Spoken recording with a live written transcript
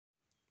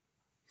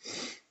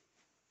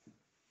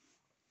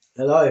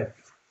Hello,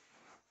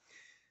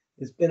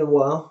 it's been a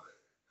while.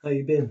 How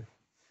you been?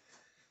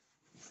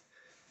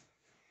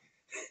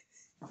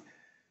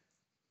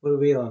 What are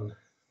we on?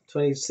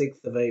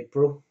 26th of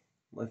April,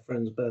 my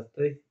friend's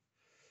birthday.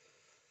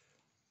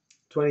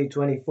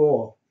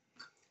 2024.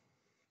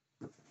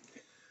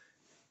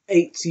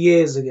 8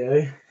 years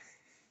ago,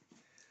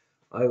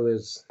 I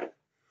was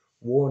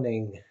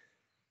warning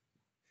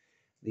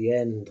the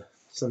end.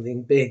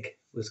 Something big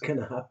was going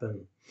to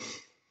happen.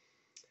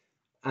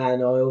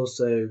 And I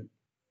also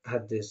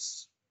had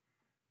this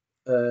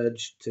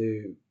urge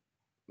to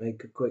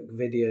make a quick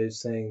video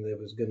saying there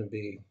was going to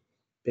be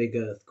big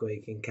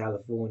earthquake in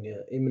California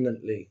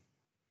imminently.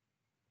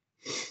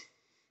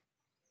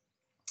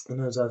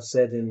 And as I've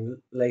said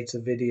in later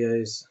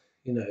videos,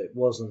 it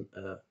wasn't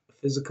a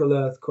physical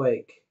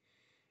earthquake,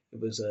 it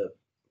was a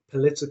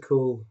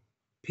political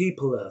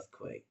people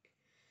earthquake.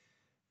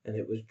 And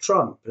it was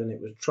Trump, and it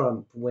was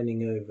Trump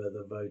winning over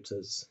the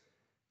voters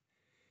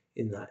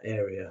in that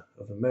area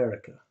of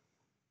America.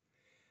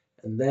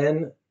 And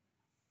then,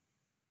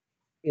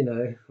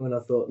 when I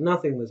thought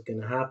nothing was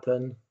going to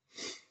happen,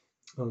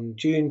 on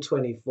June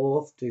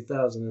 24th,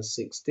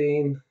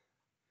 2016,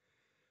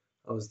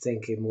 I was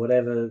thinking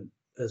whatever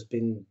has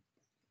been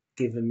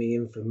giving me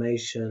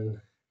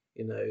information,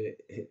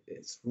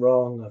 it's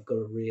wrong. I've got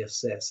to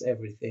reassess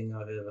everything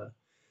I've ever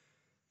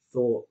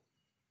thought.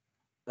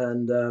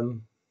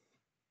 And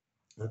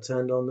I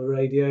turned on the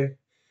radio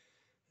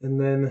and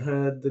then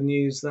heard the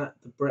news that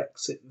the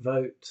Brexit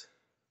vote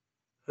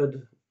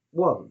had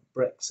won.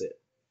 Brexit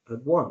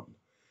had won,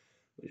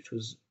 which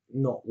was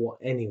not what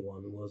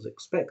anyone was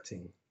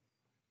expecting.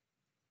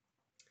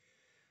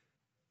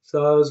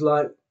 So I was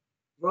like,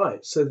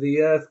 right, so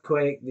the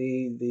earthquake,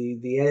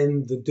 the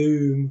end, the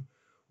doom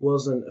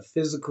wasn't a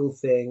physical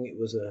thing, it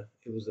was a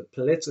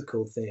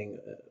political thing,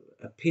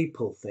 a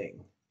people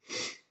thing.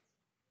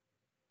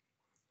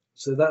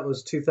 So that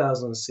was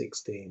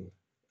 2016,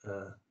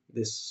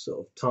 this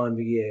sort of time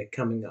of year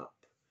coming up.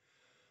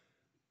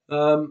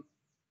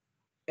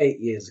 8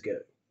 years ago.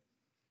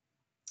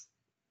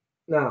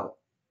 Now,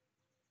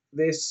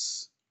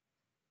 this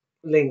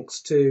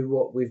links to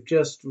what we've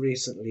just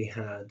recently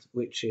had,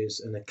 which is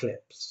an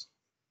eclipse.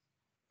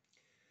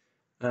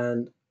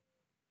 And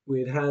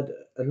we'd had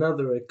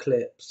another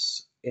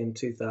eclipse in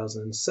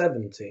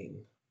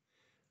 2017,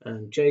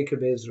 and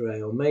Jacob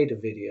Israel made a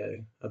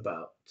video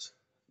about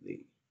the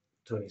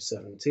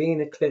 2017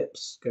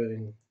 eclipse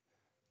going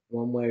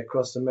one way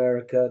across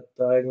America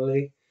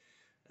diagonally,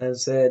 and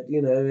said,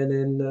 and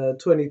in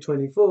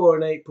 2024,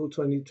 in April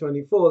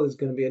 2024, there's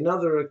going to be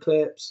another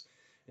eclipse,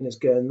 and it's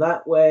going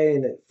that way,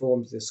 and it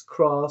forms this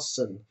cross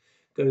and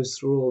goes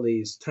through all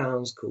these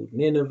towns called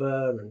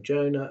Nineveh and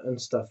Jonah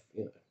and stuff,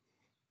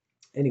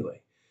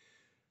 Anyway,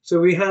 so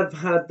we have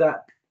had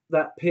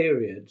that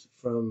period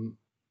from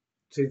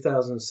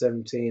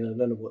 2017, I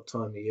don't know what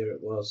time of year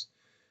it was,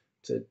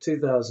 to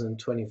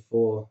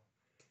 2024,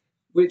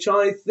 which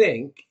I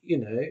think,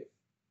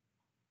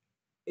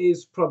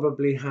 is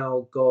probably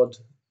how God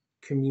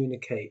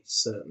communicates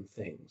certain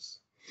things.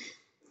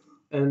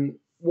 And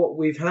what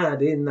we've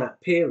had in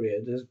that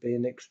period has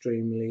been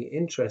extremely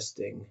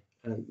interesting,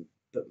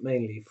 but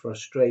mainly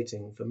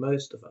frustrating for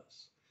most of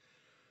us.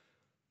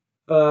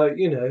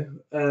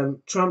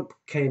 Trump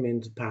came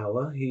into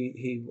power.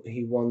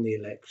 He won the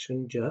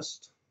election,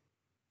 just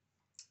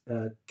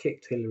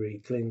kicked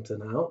Hillary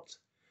Clinton out.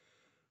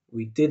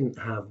 We didn't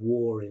have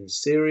war in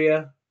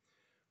Syria,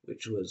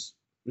 which was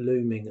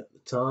looming at the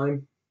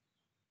time.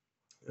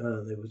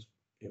 It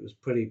was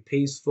pretty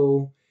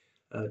peaceful.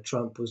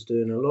 Trump was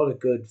doing a lot of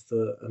good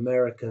for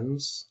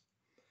Americans,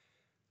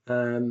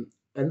 and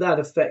that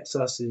affects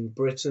us in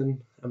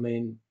Britain. I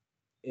mean,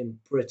 in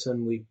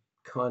Britain we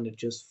kind of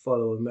just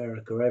follow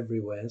America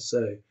everywhere,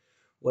 so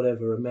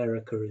whatever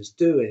America is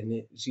doing,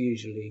 it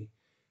usually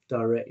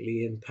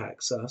directly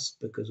impacts us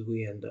because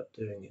we end up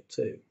doing it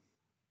too.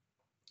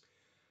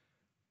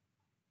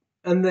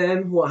 And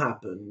then what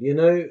happened?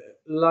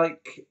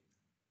 Like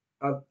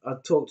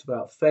I've talked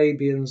about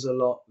Fabians a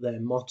lot. Their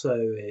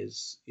motto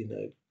is,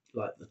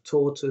 like the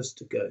tortoise,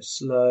 to go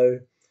slow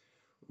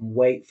and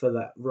wait for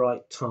that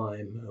right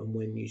time. And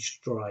when you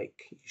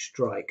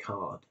strike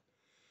hard.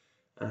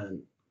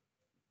 And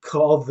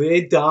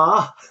COVID,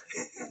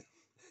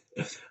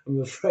 I'm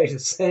afraid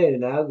of saying it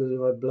now because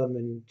my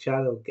blooming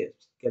channel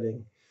gets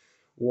getting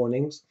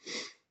warnings.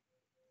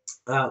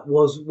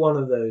 Was one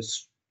of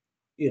those,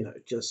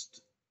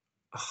 just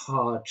a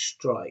hard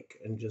strike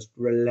and just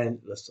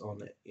relentless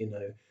on it,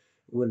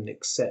 wouldn't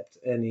accept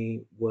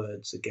any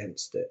words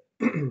against it.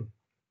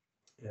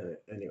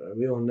 Anyway,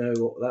 we all know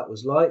what that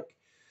was like.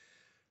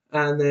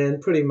 And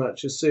then pretty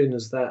much as soon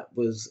as that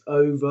was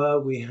over,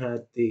 we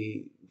had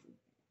the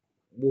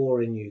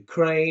war in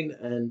Ukraine,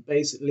 and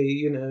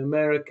basically,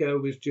 America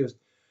was just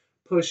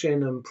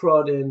pushing and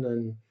prodding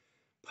and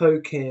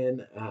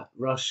poking at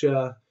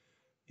Russia.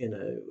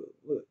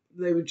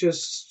 They were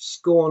just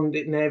scorned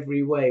in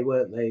every way,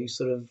 weren't they?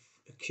 Sort of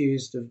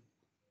accused of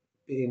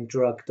being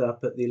drugged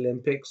up at the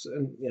Olympics,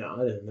 and I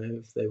don't know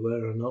if they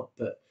were or not,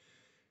 but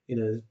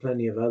there's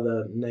plenty of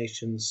other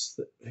nations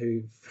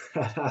who've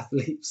had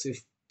athletes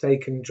who've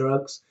taken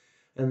drugs,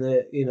 and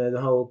the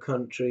whole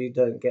country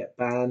don't get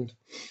banned.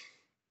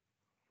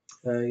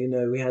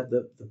 We had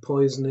the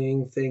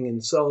poisoning thing in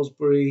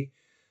Salisbury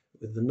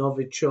with the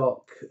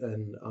Novichok,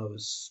 and I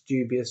was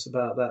dubious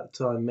about that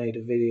time, made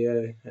a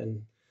video,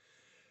 and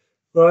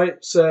right,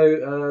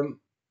 so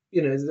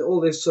all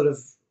this sort of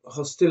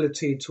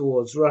hostility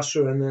towards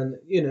Russia, and then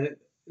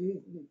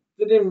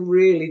they didn't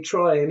really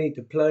try any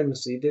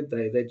diplomacy, did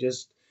they? They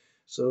just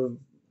sort of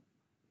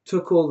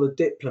took all the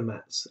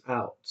diplomats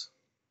out.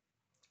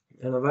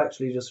 And I've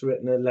actually just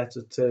written a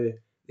letter to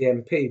the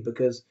MP,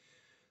 because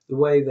the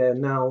way they're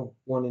now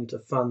wanting to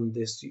fund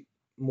this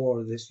more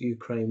of this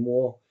Ukraine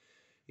war,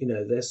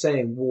 they're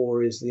saying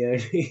war is the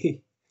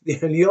only the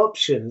only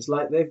option. It's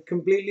like they've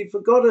completely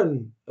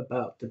forgotten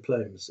about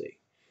diplomacy.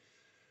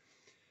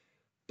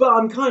 But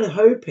I'm kind of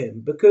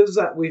hoping, because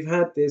that we've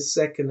had this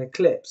second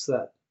eclipse,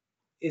 that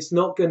it's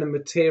not going to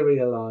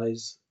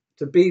materialize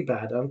to be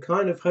bad. I'm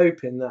kind of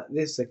hoping that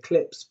this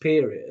eclipse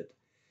period,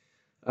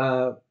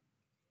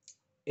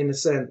 in a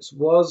sense,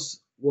 was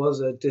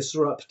a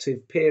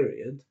disruptive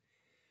period,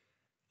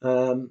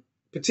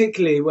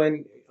 particularly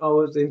when I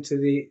was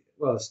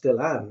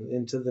still am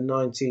into the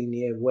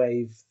 19-year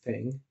wave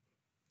thing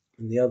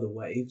and the other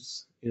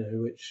waves,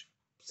 which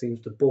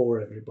seems to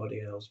bore everybody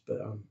else, but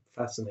I'm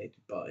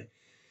fascinated by.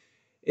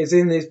 It's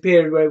in this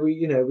period where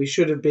we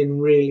should have been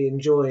really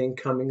enjoying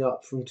coming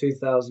up from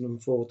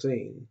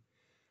 2014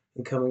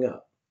 and coming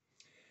up.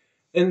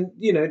 And,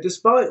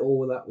 despite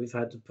all that we've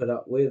had to put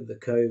up with, the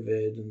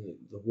COVID and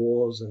the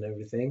wars and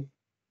everything,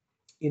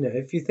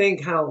 if you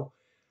think how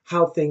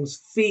things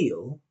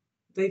feel,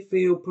 they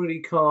feel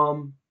pretty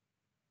calm.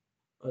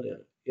 I don't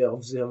know. Yeah,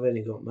 obviously I've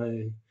only got my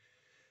own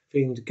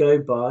feeling to go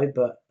by,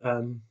 but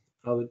I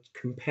would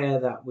compare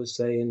that with,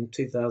 say, in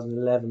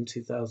 2011,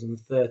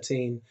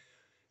 2013,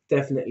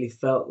 definitely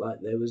felt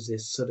like there was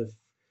this sort of,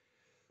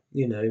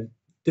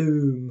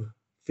 doom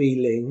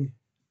feeling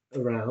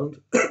around.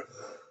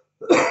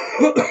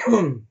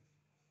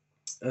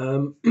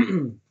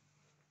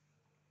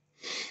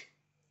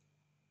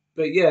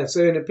 But yeah,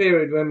 so in a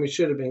period when we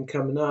should have been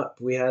coming up,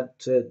 we had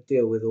to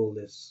deal with all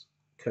this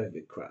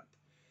COVID crap.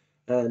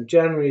 And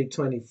January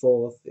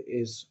 24th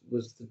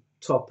was the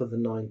top of the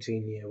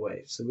 19-year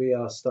wave. So we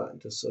are starting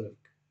to sort of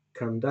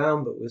come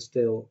down, but we're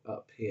still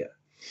up here.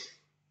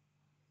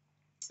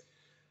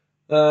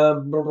 Where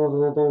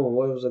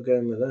was I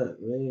going with that?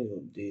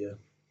 Oh dear.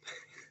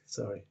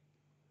 Sorry.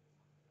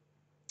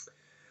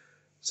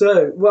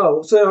 So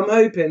I'm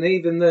hoping,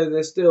 even though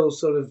they're still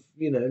sort of,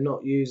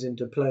 not using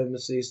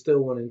diplomacy, still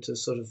wanting to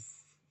sort of,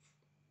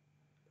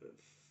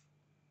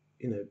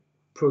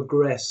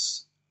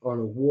 progress on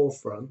a war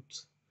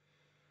front,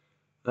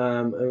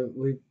 and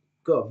we've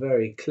got a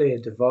very clear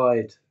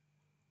divide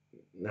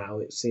now,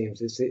 it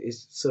seems.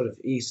 It's sort of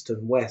east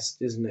and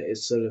west, isn't it?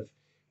 It's sort of,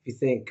 if you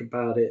think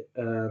about it,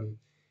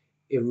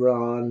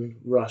 Iran,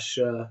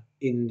 Russia,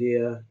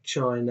 India,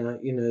 China,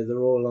 they're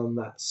all on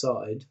that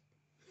side.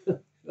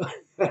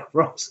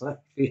 Wrong side.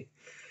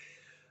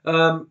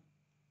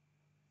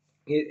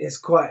 It's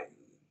quite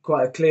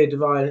a clear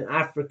divide. And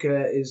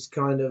Africa is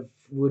kind of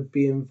would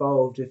be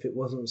involved if it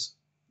wasn't,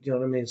 do you know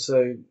what I mean?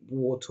 So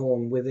war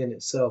torn within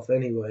itself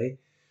anyway,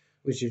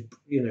 which is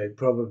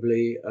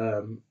probably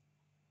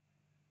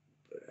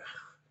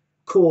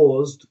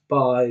caused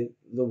by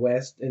the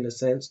West, in a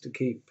sense, to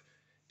keep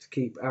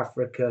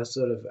Africa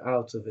sort of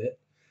out of it.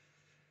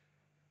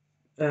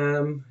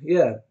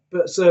 Yeah,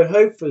 but so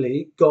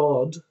hopefully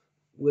God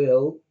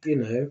will,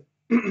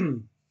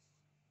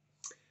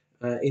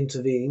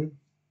 intervene,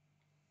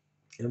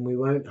 and we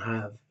won't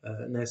have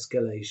an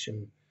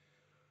escalation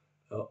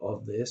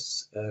of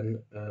this, and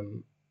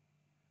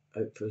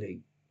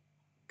hopefully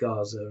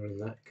Gaza and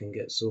that can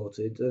get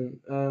sorted.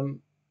 And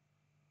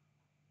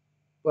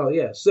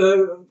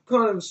so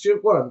kind of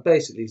what I'm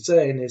basically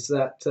saying is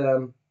that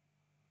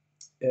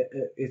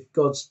if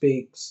God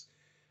speaks,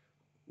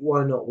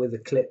 why not with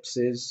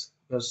eclipses?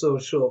 I saw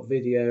a short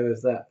video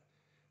of that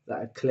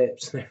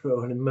eclipse and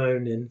everyone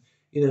moaning.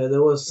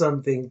 There was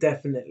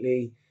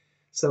definitely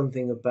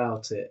something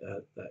about it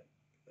that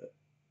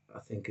I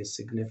think is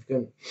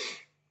significant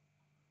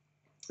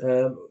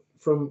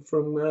from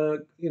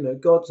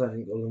God's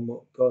angle and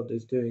what God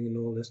is doing in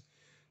all this.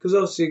 Because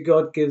obviously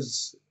God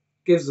gives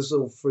us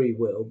all free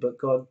will, but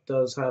God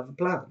does have a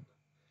plan.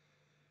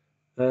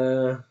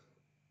 And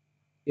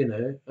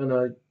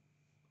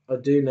I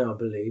do now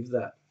believe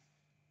that,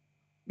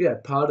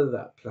 part of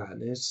that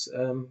plan is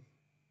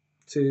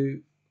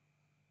to,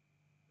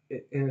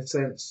 in a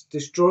sense,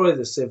 destroy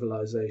the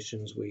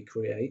civilizations we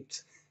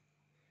create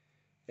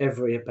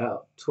every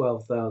about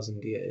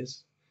 12,000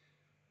 years.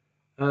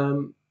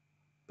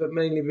 But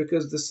mainly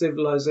because the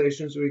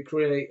civilizations we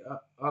create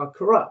are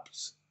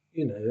corrupt,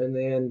 and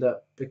they end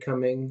up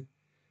becoming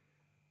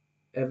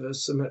ever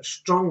so much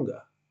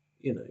stronger,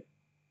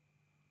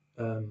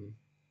 I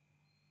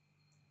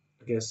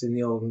guess in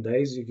the olden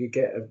days you could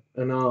get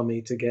an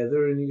army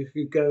together and you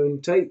could go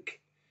and take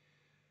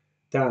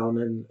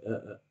down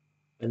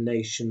a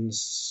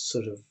nation's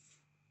sort of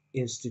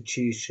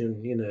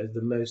institution, you know,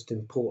 the most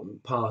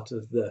important part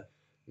of the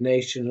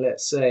nation.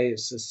 Let's say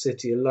it's the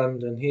city of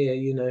London here,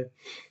 you know,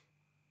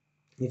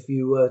 if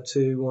you were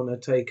to want to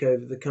take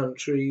over the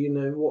country, you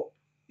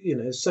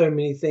know, so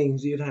many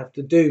things you'd have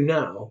to do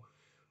now,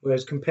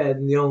 whereas compared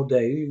in the old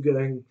days, you're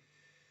going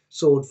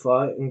sword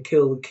fight and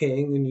kill the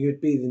king and you'd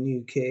be the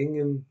new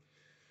king and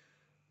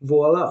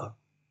voila.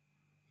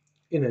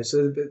 You know,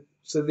 so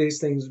these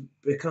things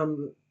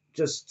become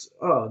just,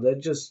 they're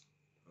just,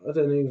 I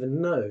don't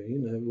even know, you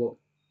know,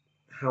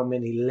 how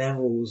many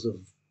levels of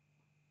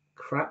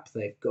crap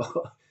they've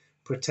got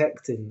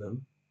protecting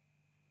them.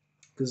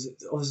 Because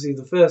obviously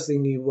the first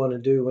thing you want to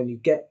do when you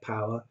get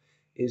power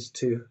is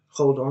to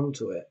hold on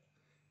to it.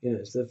 You know,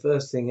 it's the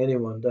first thing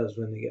anyone does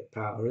when they get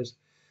power is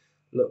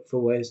look for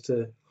ways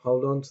to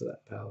hold on to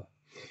that power.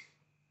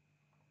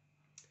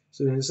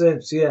 So in a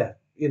sense, yeah,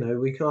 you know,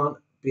 we can't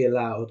be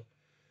allowed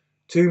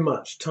too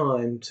much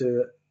time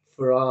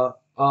for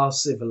our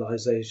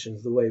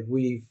civilizations, the way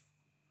we've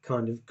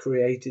kind of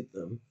created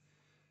them,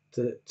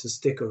 to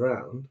stick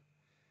around.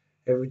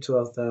 Every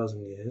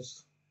 12,000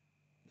 years,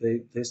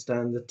 they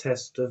stand the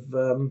test of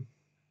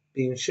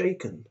being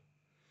shaken,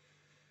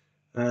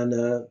 and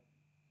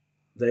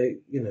they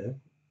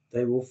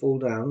will fall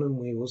down and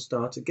we will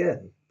start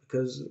again,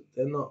 because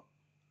they're not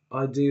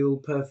ideal,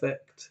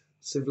 perfect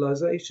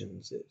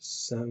civilizations.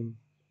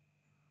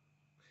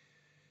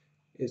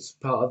 It's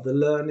part of the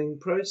learning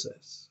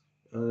process.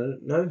 I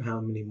don't know how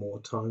many more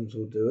times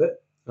we'll do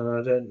it, and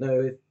I don't know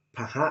if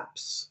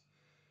perhaps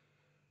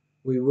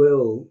we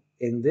will,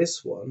 in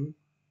this one,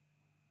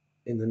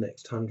 in the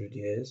next 100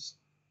 years,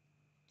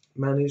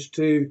 manage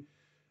to,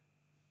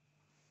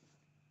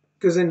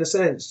 because in a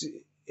sense,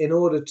 in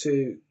order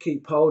to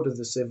keep hold of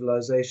the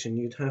civilization,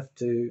 you'd have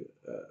to,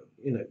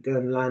 go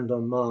and land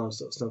on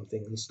Mars or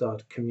something and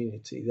start a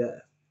community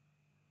there,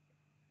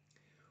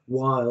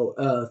 while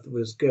Earth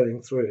was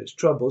going through its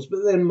troubles.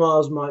 But then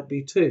Mars might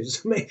be too,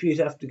 so maybe you'd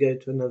have to go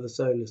to another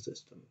solar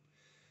system.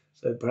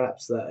 So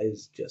perhaps that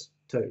is just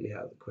totally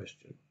out of the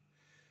question.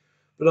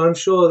 But I'm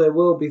sure there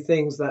will be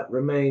things that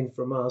remain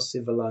from our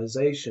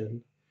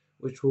civilization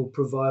which will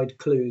provide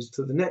clues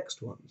to the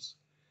next ones.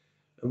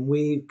 And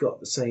we've got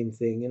the same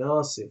thing in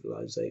our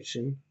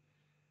civilization,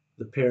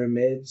 the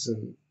pyramids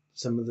and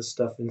some of the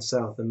stuff in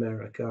South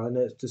America. I know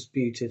it's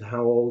disputed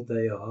how old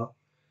they are,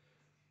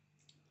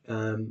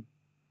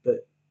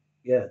 but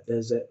yeah,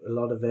 there's a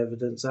lot of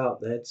evidence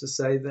out there to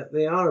say that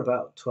they are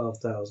about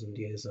 12,000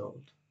 years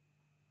old.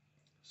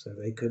 So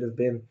they could have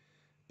been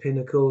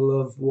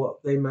pinnacle of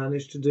what they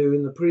managed to do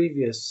in the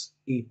previous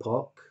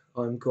epoch,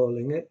 I'm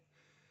calling it.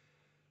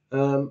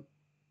 And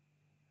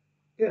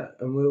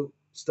we'll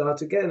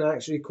start again. I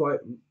actually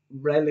quite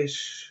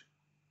relish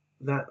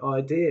that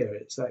idea.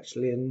 It's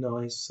actually a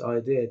nice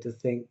idea to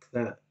think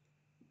that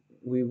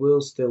we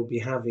will still be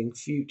having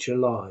future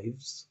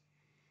lives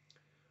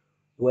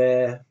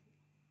where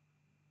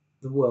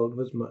the world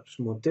was much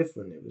more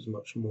different. It was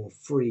much more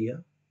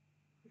freer,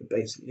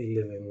 basically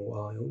living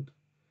wild.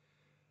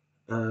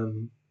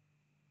 And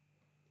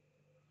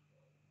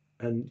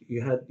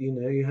you had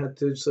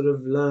to sort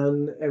of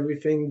learn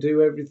everything,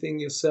 do everything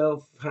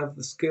yourself, have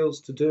the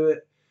skills to do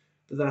it.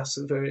 But that's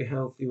a very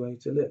healthy way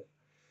to live.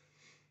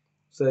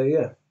 So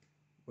yeah,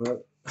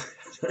 well,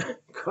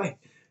 quite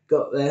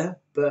got there,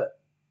 but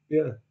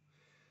yeah,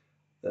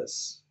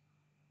 that's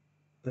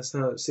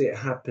how I see it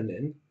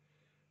happening.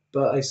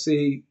 But I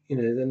see,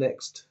 the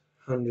next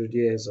 100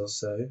 years or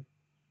so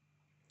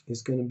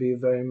is going to be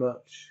very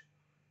much,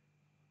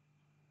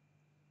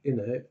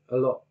 a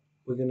lot.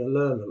 We're going to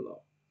learn a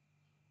lot.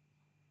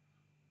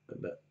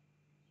 But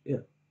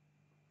yeah,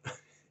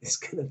 it's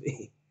going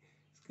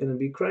to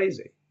be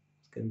crazy.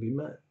 It's going to be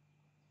mad.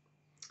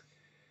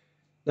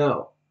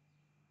 Now,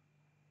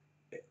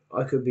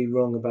 I could be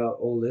wrong about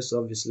all this,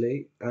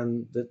 obviously,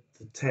 and the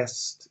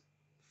test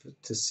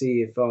to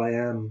see if I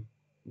am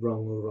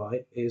wrong or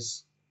right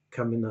is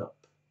coming up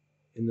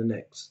in the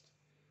next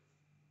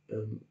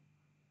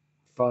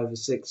 5 or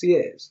 6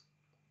 years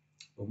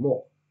or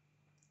more.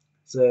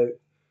 So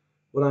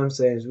what I'm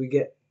saying is we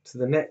get to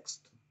the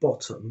next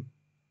bottom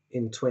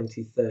in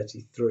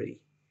 2033,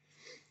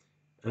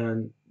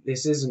 and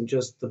this isn't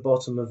just the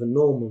bottom of a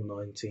normal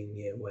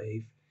 19-year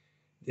wave.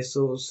 This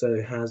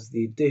also has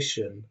the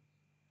addition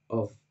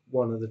of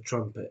one of the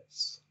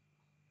trumpets.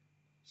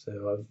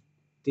 So I've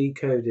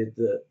decoded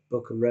the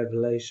Book of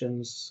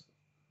Revelations.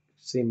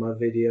 See my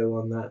video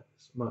on that.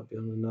 This might be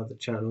on another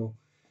channel.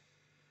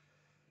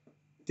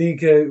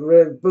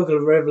 Book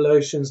of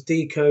Revelations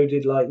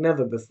decoded like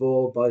never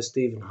before by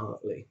Stephen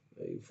Hartley.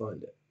 There you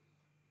find it.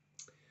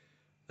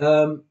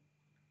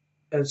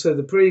 And so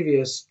the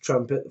previous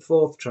trumpet, the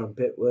fourth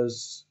trumpet,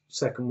 was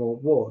Second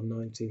World War,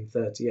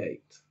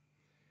 1938.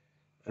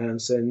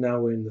 And so now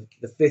we're in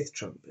the fifth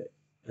trumpet.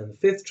 And the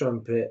fifth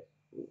trumpet,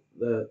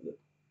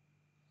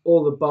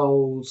 all the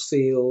bowls,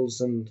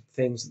 seals, and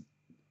things,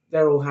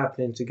 they're all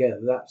happening together.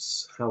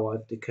 That's how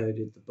I've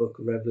decoded the Book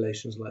of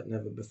Revelations like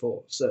never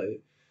before. So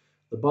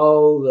the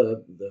bowl,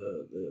 the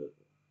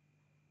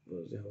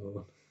what was the other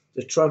one?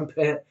 The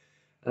trumpet,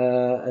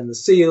 and the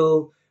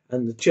seal,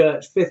 and the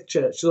church, fifth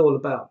church, is all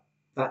about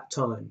that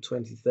time,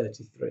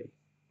 2033.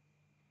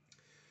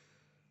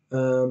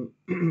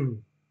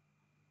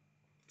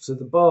 So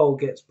the bowl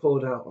gets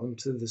poured out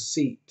onto the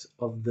seat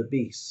of the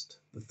beast,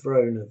 the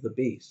throne of the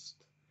beast.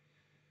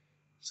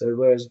 So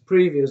whereas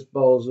previous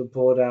bowls were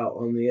poured out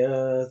on the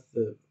earth,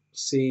 the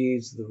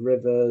seas, the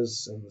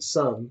rivers, and the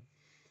sun,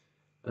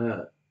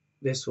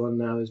 this one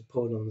now is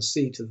poured on the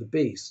seat of the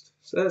beast.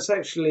 So that's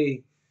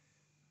actually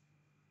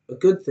a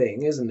good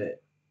thing, isn't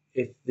it?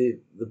 If the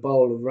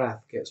bowl of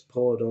wrath gets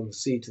poured on the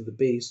seat of the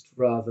beast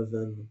rather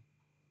than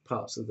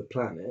parts of the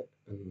planet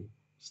and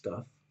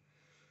stuff.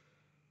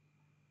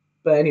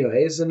 But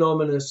anyway, it's an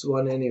ominous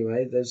one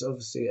anyway. There's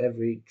obviously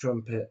every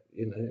trumpet,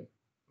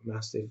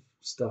 massive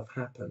stuff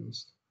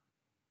happens.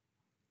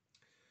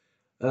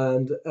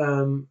 And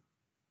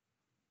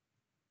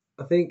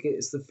I think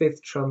it's the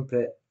fifth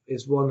trumpet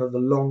is one of the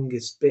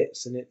longest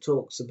bits, and it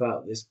talks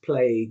about this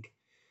plague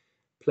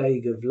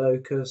of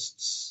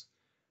locusts.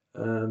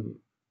 And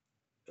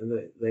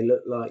they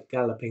look like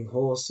galloping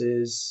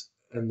horses,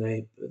 and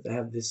they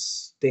have this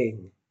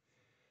sting.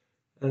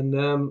 And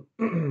I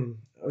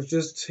was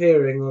just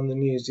hearing on the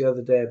news the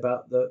other day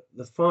about the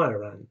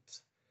fire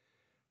ant.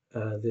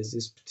 There's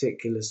this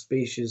particular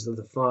species of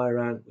the fire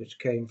ant which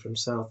came from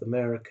South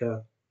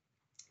America.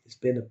 It's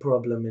been a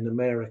problem in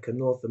America,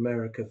 North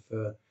America,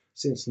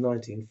 since the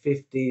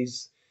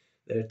 1950s.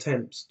 Their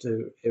attempts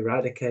to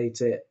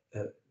eradicate it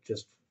have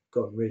just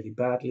gone really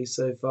badly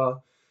so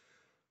far.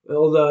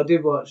 Although I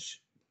did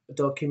watch a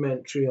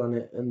documentary on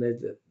it, and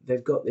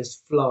they've got this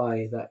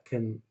fly that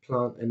can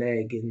plant an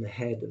egg in the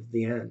head of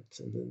the ant,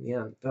 and then the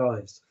ant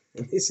dies.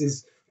 And this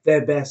is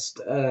their best,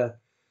 and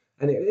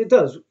it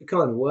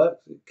kind of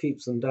works. It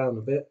keeps them down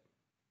a bit.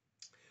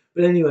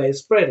 But anyway, it's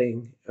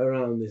spreading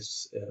around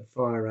this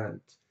fire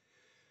ant,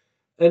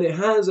 and it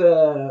has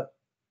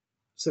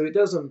so it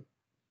doesn't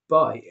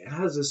bite. It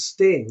has a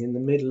sting in the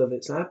middle of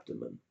its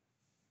abdomen.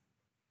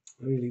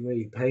 Really,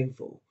 really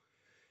painful.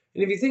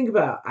 And if you think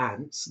about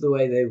ants, the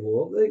way they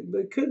walk,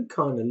 they could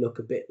kind of look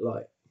a bit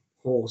like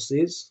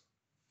horses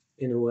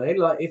in a way.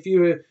 Like if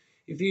you were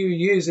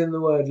using the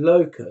word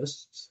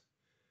locusts,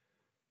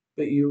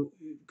 but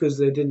because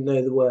they didn't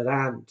know the word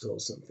ant or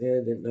something, they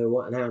didn't know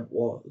what an ant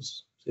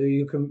was. So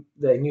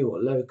they knew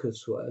what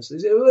locusts were. So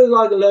it was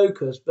like a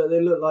locust, but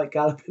they look like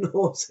galloping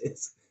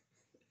horses.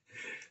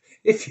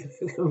 If you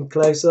look at them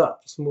close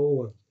up, small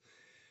ones.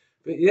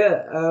 But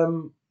yeah,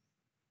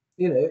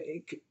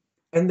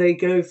 and they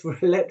go for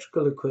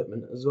electrical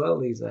equipment as well,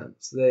 these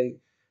ants. They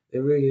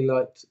really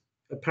liked,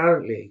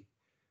 apparently,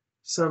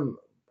 some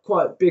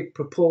quite big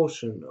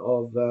proportion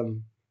of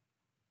the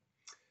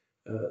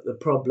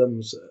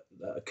problems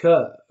that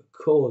occur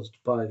caused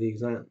by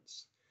these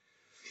ants.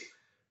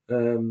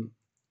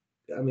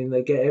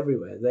 They get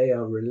everywhere. They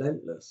are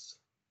relentless.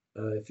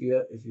 If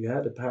you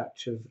had a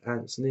patch of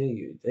ants near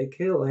you, they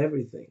kill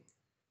everything.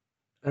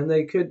 And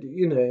they could,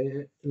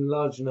 in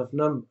large enough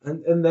number,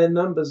 and their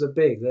numbers are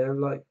big. They have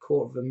like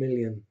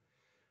 250,000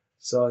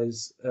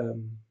 size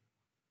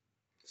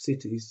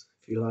cities,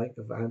 if you like,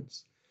 of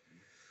ants.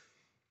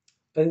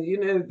 And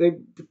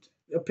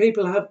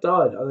people have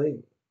died. I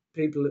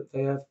think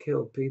they have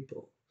killed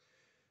people.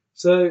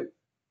 So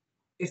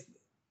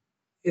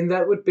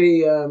that would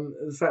be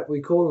the fact we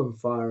call them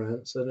fire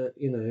ants, and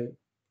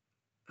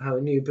how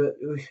new, but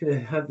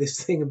have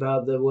this thing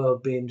about the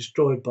world being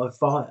destroyed by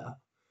fire.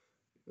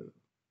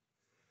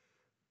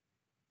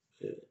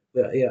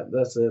 Yeah,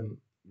 that's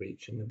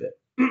reaching a bit.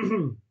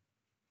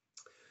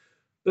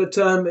 But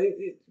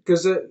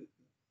because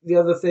the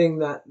other thing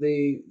that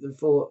the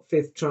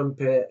fifth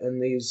trumpet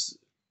and these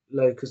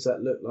locusts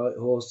that look like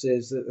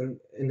horses, and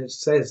it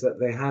says that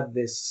they have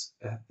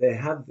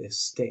this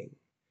sting,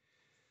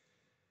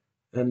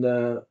 and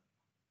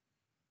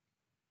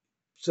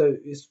so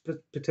it's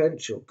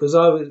potential. Because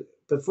I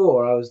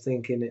was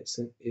thinking it's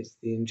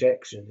the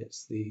injection,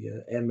 it's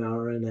the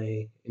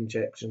mRNA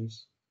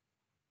injections,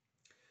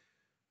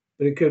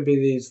 but it could be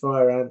these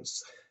fire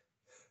ants.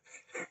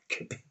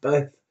 Could be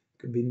both,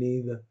 could be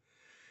neither.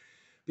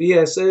 But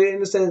yeah, so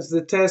in a sense,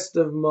 the test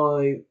of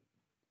my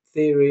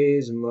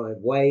theories and my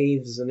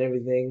waves and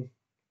everything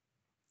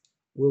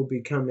will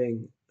be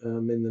coming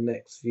in the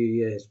next few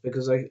years,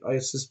 because I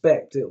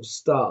suspect it will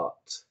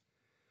start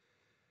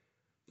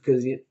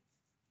because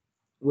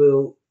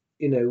we'll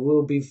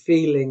be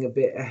feeling a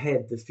bit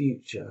ahead the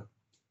future.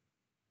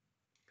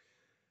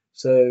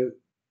 So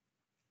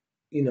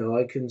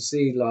I can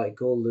see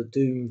like all the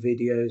doom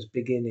videos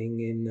beginning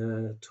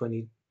in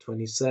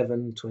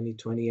 2027,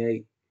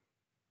 2028.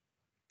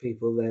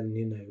 People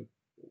then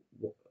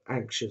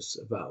anxious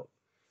about,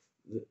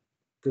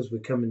 because we're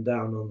coming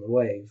down on the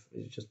wave.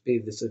 It'll just be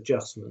this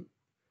adjustment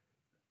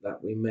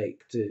that we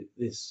make to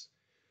this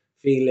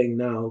feeling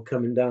now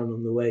coming down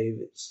on the wave.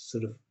 It's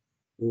sort of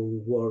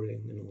all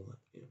worrying and all that.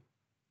 Yeah.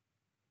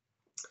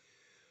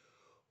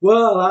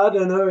 Well, I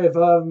don't know if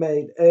I've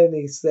made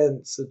any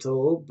sense at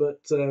all, but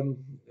it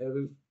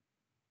was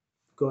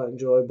quite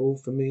enjoyable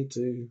for me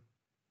to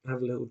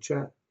have a little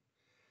chat.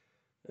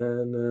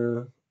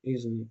 and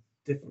using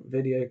a different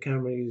video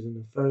camera, using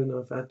a phone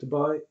I've had to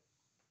buy.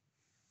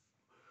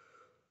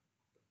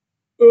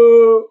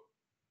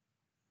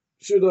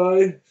 Should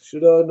I?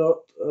 Should I not?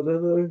 I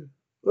don't know.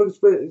 I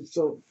expect to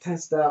sort of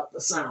test out the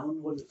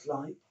sound, what it's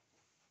like.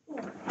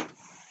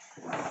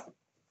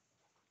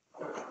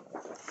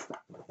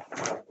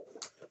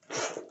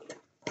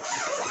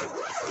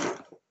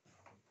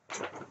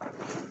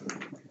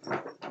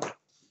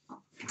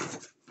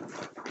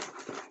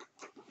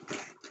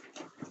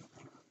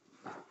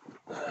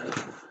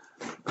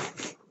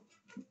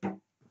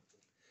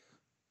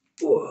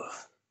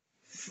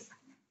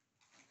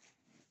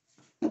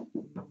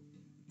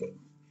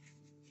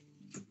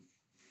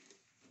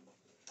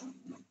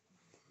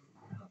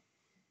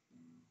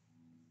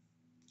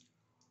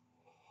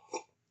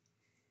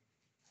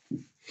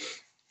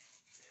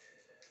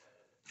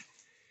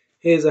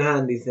 Here's a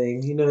handy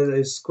thing. You know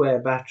those square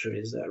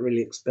batteries that are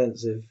really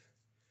expensive?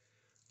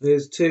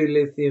 There's 2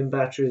 lithium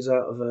batteries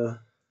out of a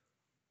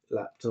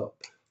laptop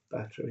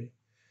battery.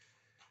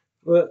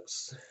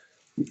 Works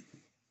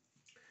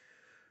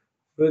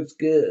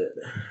good.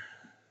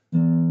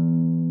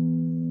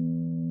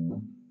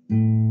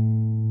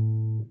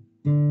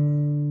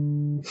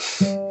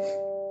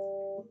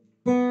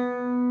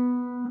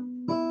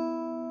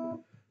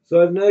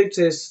 So I've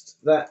noticed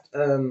that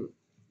a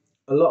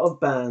lot of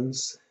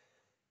bands,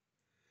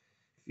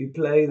 if you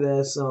play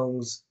their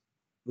songs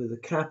with a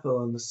capo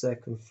on the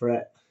 2nd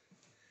fret,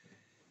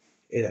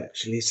 it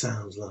actually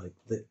sounds like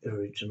the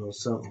original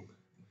song.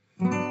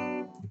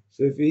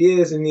 So for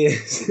years and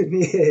years and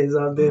years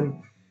I've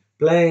been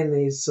playing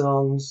these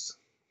songs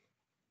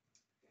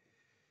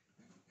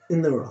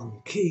in the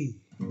wrong key.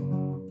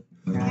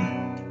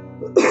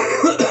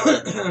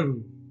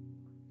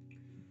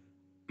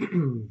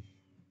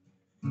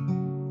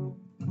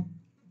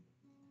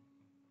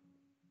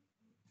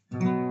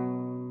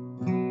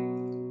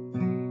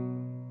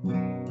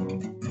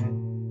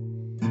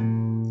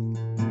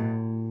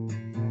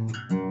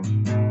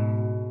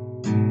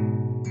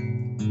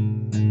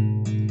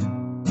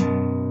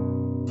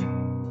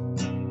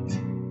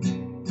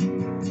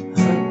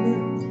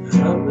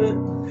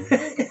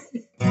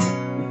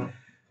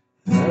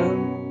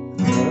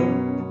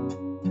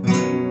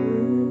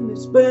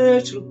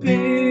 Special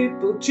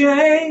people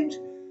change.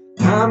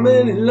 How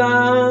many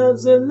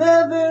lives are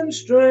living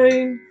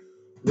strange?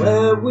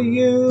 Where were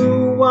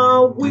you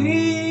while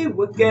we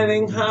were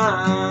getting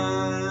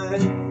high?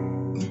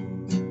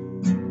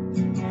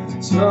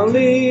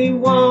 Slowly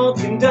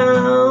walking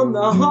down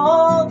the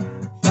hall,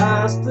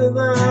 faster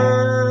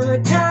than a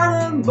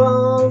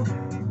cannonball.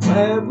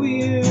 Where were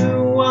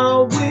you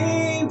while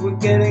we were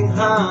getting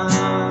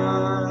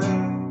high?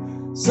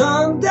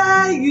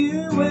 Someday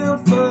you will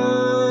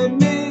find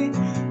me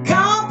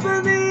caught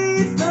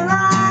beneath the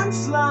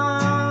landslide,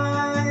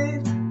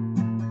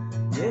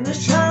 in a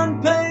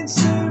champagne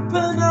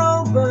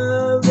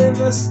supernova in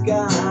the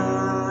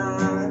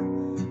sky.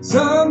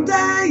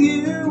 Someday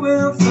you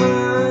will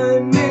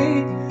find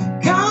me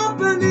caught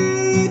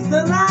beneath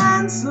the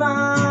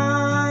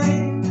landslide,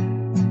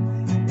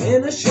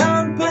 in a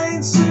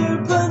champagne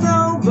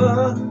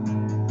supernova,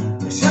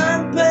 a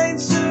champagne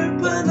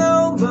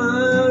supernova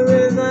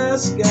in the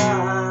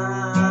sky.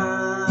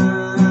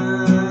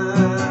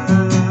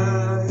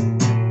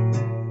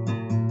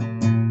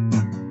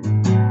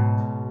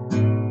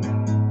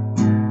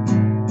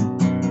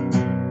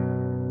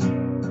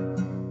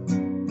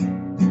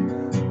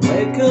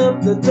 Wake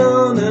up the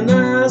dawn and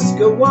ask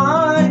her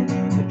why.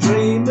 A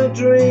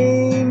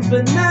dream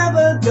but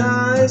never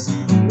dies.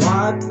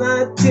 Wipe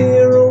that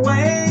tear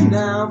away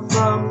now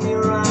from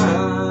your eyes.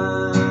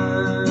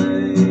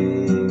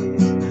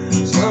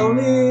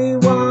 Slowly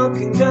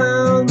walking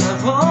down the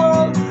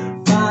hall,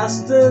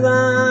 faster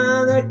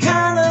than a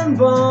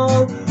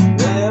cannonball.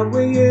 Where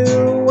were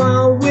you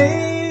while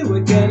we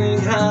were getting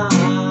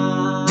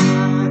high?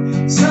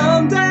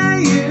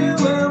 Someday you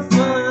will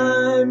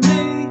find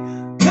me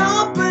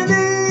caught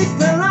beneath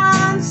the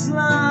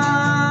landslide,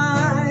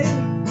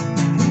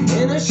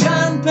 in a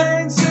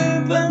champagne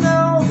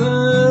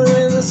supernova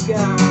in the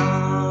sky.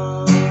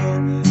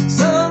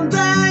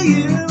 Someday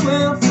you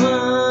will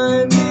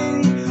find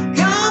me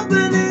caught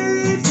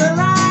beneath the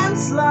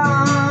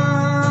landslide,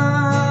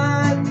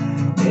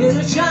 in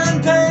a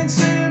champagne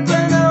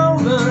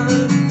supernova,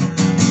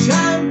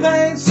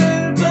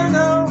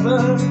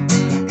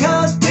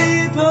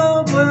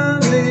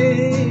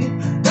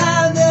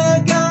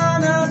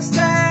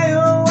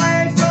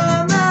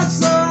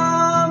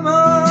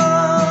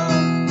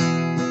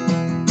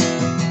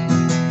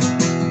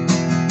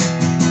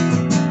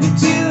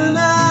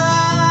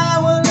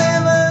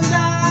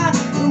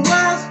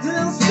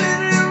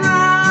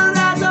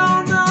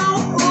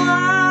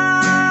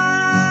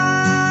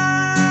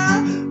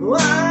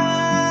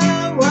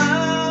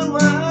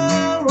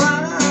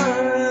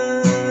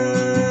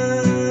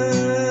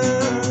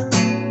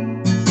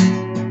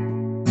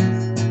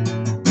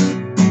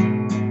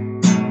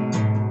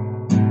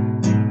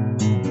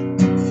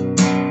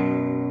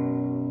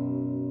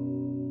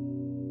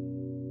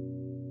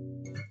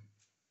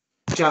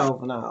 Ciao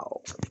for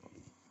now.